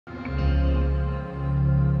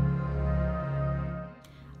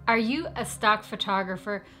Are you a stock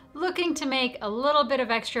photographer looking to make a little bit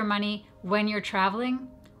of extra money when you're traveling?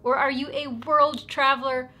 Or are you a world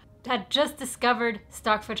traveler that just discovered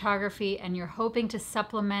stock photography and you're hoping to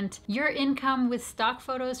supplement your income with stock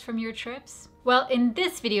photos from your trips? Well, in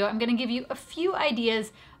this video, I'm going to give you a few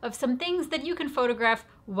ideas of some things that you can photograph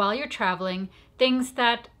while you're traveling, things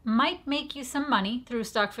that might make you some money through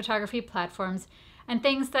stock photography platforms, and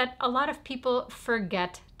things that a lot of people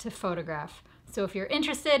forget to photograph. So if you're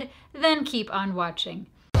interested, then keep on watching.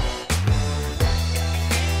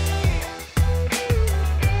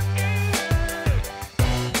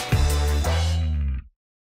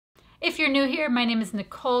 If you're new here, my name is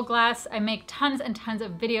Nicole Glass. I make tons and tons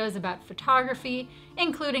of videos about photography,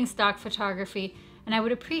 including stock photography, and I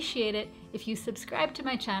would appreciate it if you subscribed to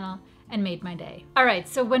my channel and made my day. All right,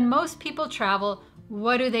 so when most people travel,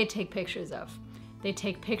 what do they take pictures of? They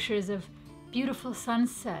take pictures of beautiful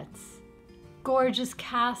sunsets, gorgeous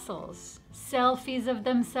castles, selfies of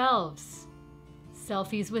themselves,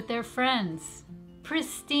 selfies with their friends,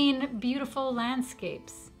 pristine, beautiful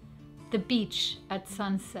landscapes, the beach at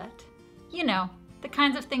sunset. You know, the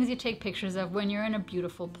kinds of things you take pictures of when you're in a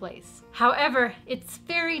beautiful place. However, it's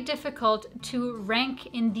very difficult to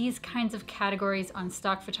rank in these kinds of categories on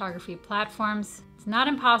stock photography platforms. It's not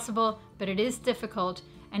impossible, but it is difficult.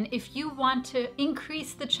 And if you want to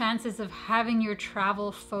increase the chances of having your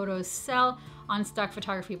travel photos sell on stock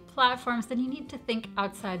photography platforms, then you need to think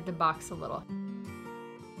outside the box a little.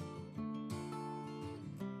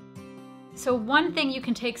 So one thing you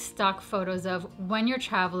can take stock photos of when you're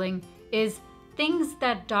traveling is things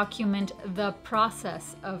that document the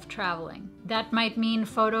process of traveling. That might mean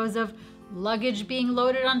photos of luggage being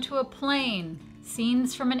loaded onto a plane,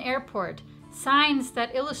 scenes from an airport, signs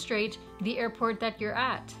that illustrate the airport that you're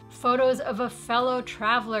at, photos of a fellow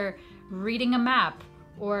traveler reading a map,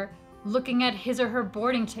 or looking at his or her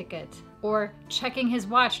boarding ticket, or checking his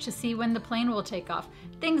watch to see when the plane will take off,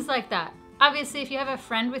 things like that. Obviously, if you have a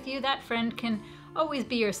friend with you, that friend can always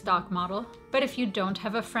be your stock model. But if you don't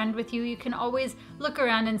have a friend with you, you can always look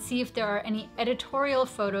around and see if there are any editorial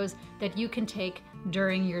photos that you can take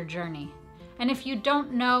during your journey. And if you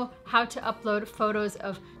don't know how to upload photos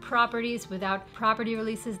of properties without property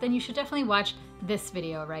releases, then you should definitely watch this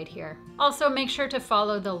video right here. Also, make sure to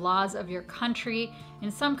follow the laws of your country.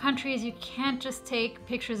 In some countries, you can't just take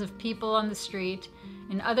pictures of people on the street.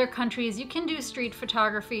 In other countries, you can do street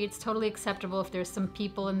photography. It's totally acceptable if there's some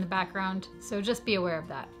people in the background. So just be aware of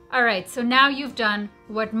that. All right, so now you've done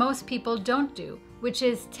what most people don't do, which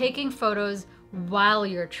is taking photos while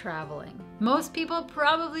you're traveling. Most people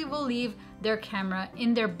probably will leave their camera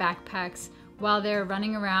in their backpacks while they're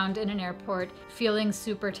running around in an airport feeling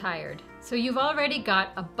super tired. So you've already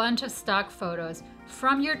got a bunch of stock photos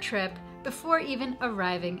from your trip before even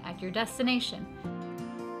arriving at your destination.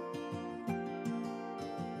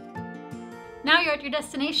 Now you're at your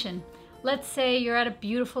destination. Let's say you're at a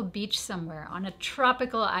beautiful beach somewhere on a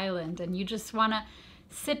tropical island and you just want to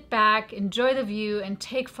sit back, enjoy the view, and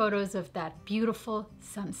take photos of that beautiful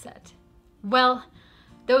sunset. Well,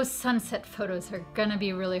 those sunset photos are gonna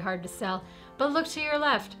be really hard to sell, but look to your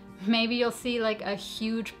left. Maybe you'll see like a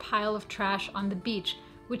huge pile of trash on the beach,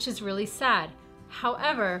 which is really sad.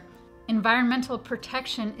 However, environmental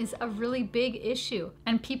protection is a really big issue,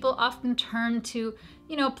 and people often turn to,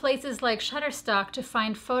 places like Shutterstock to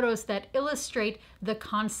find photos that illustrate the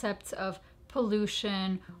concepts of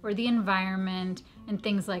pollution or the environment and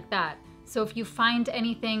things like that. So if you find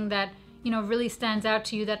anything that, really stands out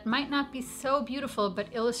to you that might not be so beautiful but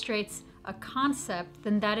illustrates a concept,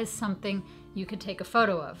 then that is something you could take a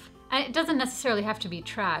photo of. And it doesn't necessarily have to be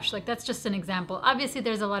trash. Like, that's just an example. Obviously,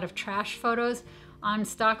 there's a lot of trash photos on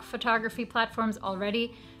stock photography platforms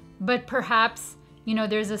already, but perhaps,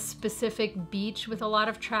 there's a specific beach with a lot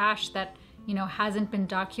of trash that hasn't been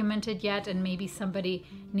documented yet, and maybe somebody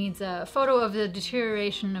needs a photo of the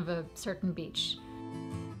deterioration of a certain beach.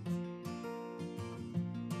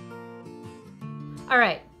 All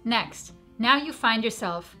right, next. Now you find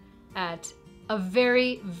yourself at a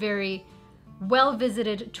very, very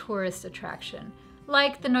well-visited tourist attraction,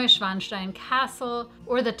 like the Neuschwanstein Castle,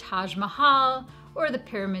 or the Taj Mahal, or the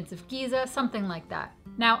Pyramids of Giza, something like that.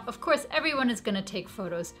 Now, of course, everyone is going to take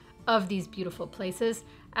photos of these beautiful places,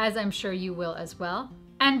 as I'm sure you will as well.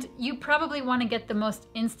 And you probably want to get the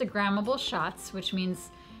most Instagrammable shots, which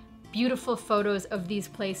means beautiful photos of these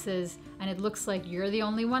places, and it looks like you're the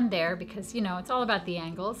only one there because, it's all about the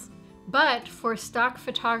angles. But for stock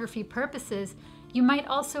photography purposes, you might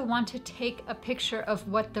also want to take a picture of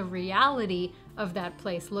what the reality of that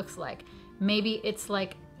place looks like. Maybe it's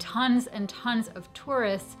like tons and tons of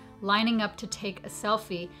tourists lining up to take a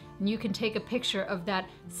selfie, and you can take a picture of that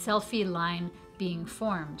selfie line being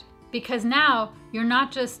formed. Because now you're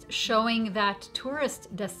not just showing that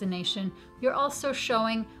tourist destination, you're also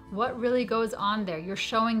showing what really goes on there. You're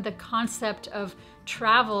showing the concept of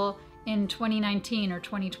travel in 2019 or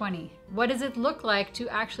 2020. What does it look like to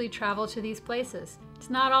actually travel to these places? It's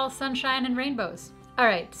not all sunshine and rainbows. All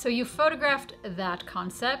right, so you photographed that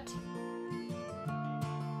concept.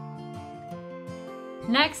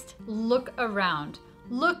 Next, look around.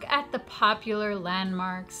 Look at the popular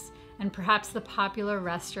landmarks and perhaps the popular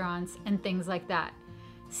restaurants and things like that.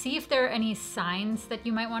 See if there are any signs that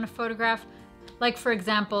you might want to photograph. Like, for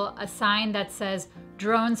example, a sign that says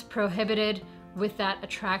drones prohibited with that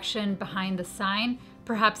attraction behind the sign.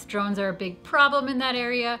 Perhaps drones are a big problem in that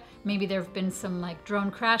area. Maybe there have been some like drone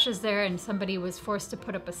crashes there and somebody was forced to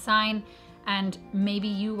put up a sign, and maybe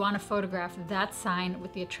you want to photograph that sign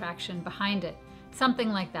with the attraction behind it. Something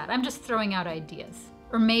like that. I'm just throwing out ideas.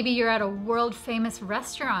 Or maybe you're at a world famous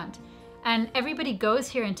restaurant and everybody goes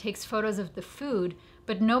here and takes photos of the food,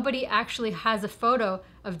 but nobody actually has a photo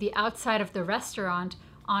of the outside of the restaurant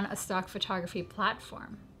on a stock photography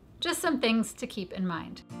platform. Just some things to keep in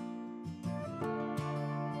mind.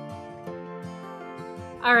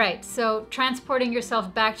 All right, so transporting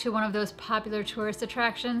yourself back to one of those popular tourist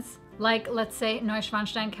attractions, like let's say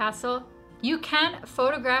Neuschwanstein Castle, you can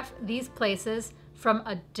photograph these places from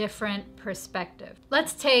a different perspective.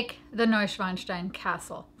 Let's take the Neuschwanstein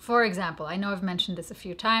Castle, for example. I know I've mentioned this a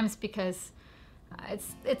few times because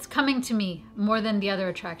it's coming to me more than the other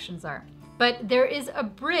attractions are. But there is a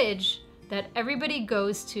bridge that everybody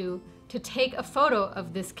goes to take a photo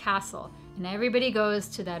of this castle. And everybody goes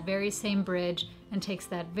to that very same bridge and takes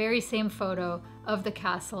that very same photo of the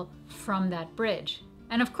castle from that bridge.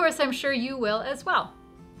 And of course, I'm sure you will as well.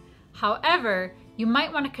 However, you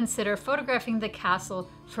might want to consider photographing the castle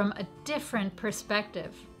from a different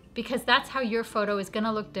perspective, because that's how your photo is going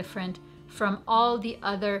to look different from all the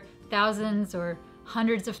other thousands or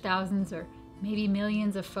hundreds of thousands or maybe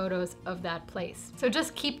millions of photos of that place. So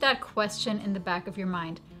just keep that question in the back of your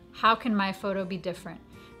mind. How can my photo be different?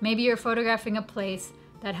 Maybe you're photographing a place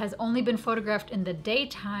that has only been photographed in the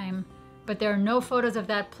daytime, but there are no photos of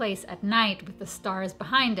that place at night with the stars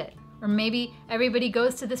behind it. Or maybe everybody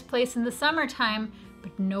goes to this place in the summertime,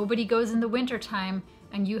 but nobody goes in the wintertime,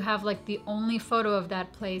 and you have like the only photo of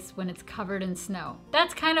that place when it's covered in snow.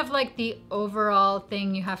 That's kind of like the overall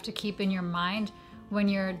thing you have to keep in your mind when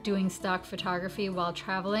you're doing stock photography while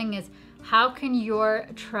traveling, is how can your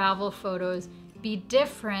travel photos be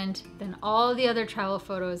different than all the other travel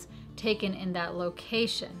photos taken in that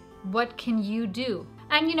location? What can you do?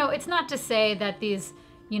 And it's not to say that these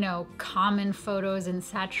common photos in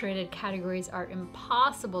saturated categories are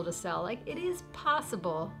impossible to sell. Like, it is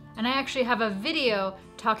possible. And I actually have a video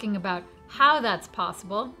talking about how that's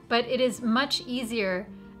possible, but it is much easier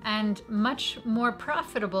and much more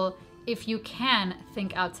profitable if you can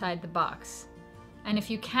think outside the box. And if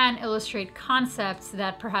you can illustrate concepts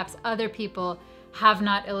that perhaps other people have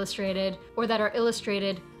not illustrated or that are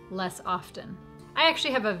illustrated less often. I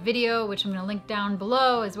actually have a video, which I'm going to link down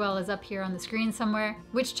below as well as up here on the screen somewhere,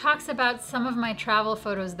 which talks about some of my travel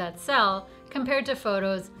photos that sell compared to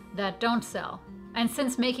photos that don't sell. And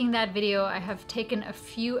since making that video, I have taken a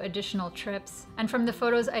few additional trips. And from the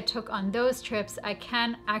photos I took on those trips, I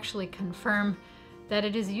can actually confirm that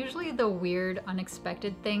it is usually the weird,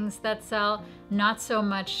 unexpected things that sell, not so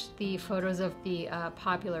much the photos of the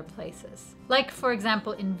popular places. Like, for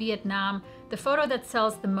example, in Vietnam, the photo that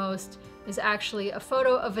sells the most is actually a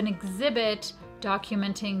photo of an exhibit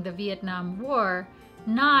documenting the Vietnam War,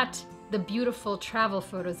 not the beautiful travel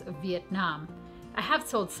photos of Vietnam. I have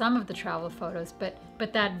sold some of the travel photos,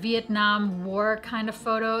 but that Vietnam War kind of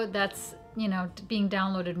photo, that's being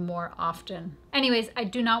downloaded more often. Anyways, I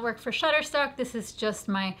do not work for Shutterstock. This is just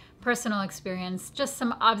my personal experience, just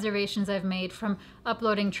some observations I've made from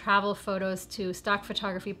uploading travel photos to stock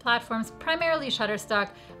photography platforms, primarily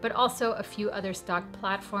Shutterstock, but also a few other stock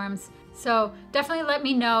platforms. So definitely let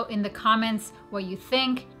me know in the comments what you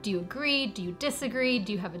think. Do you agree? Do you disagree?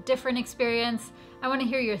 Do you have a different experience? I want to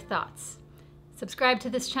hear your thoughts. Subscribe to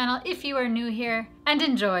this channel if you are new here, and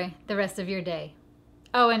enjoy the rest of your day.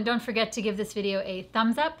 Oh, and don't forget to give this video a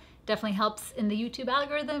thumbs up. Definitely helps in the YouTube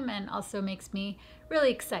algorithm and also makes me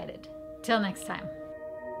really excited. Till next time.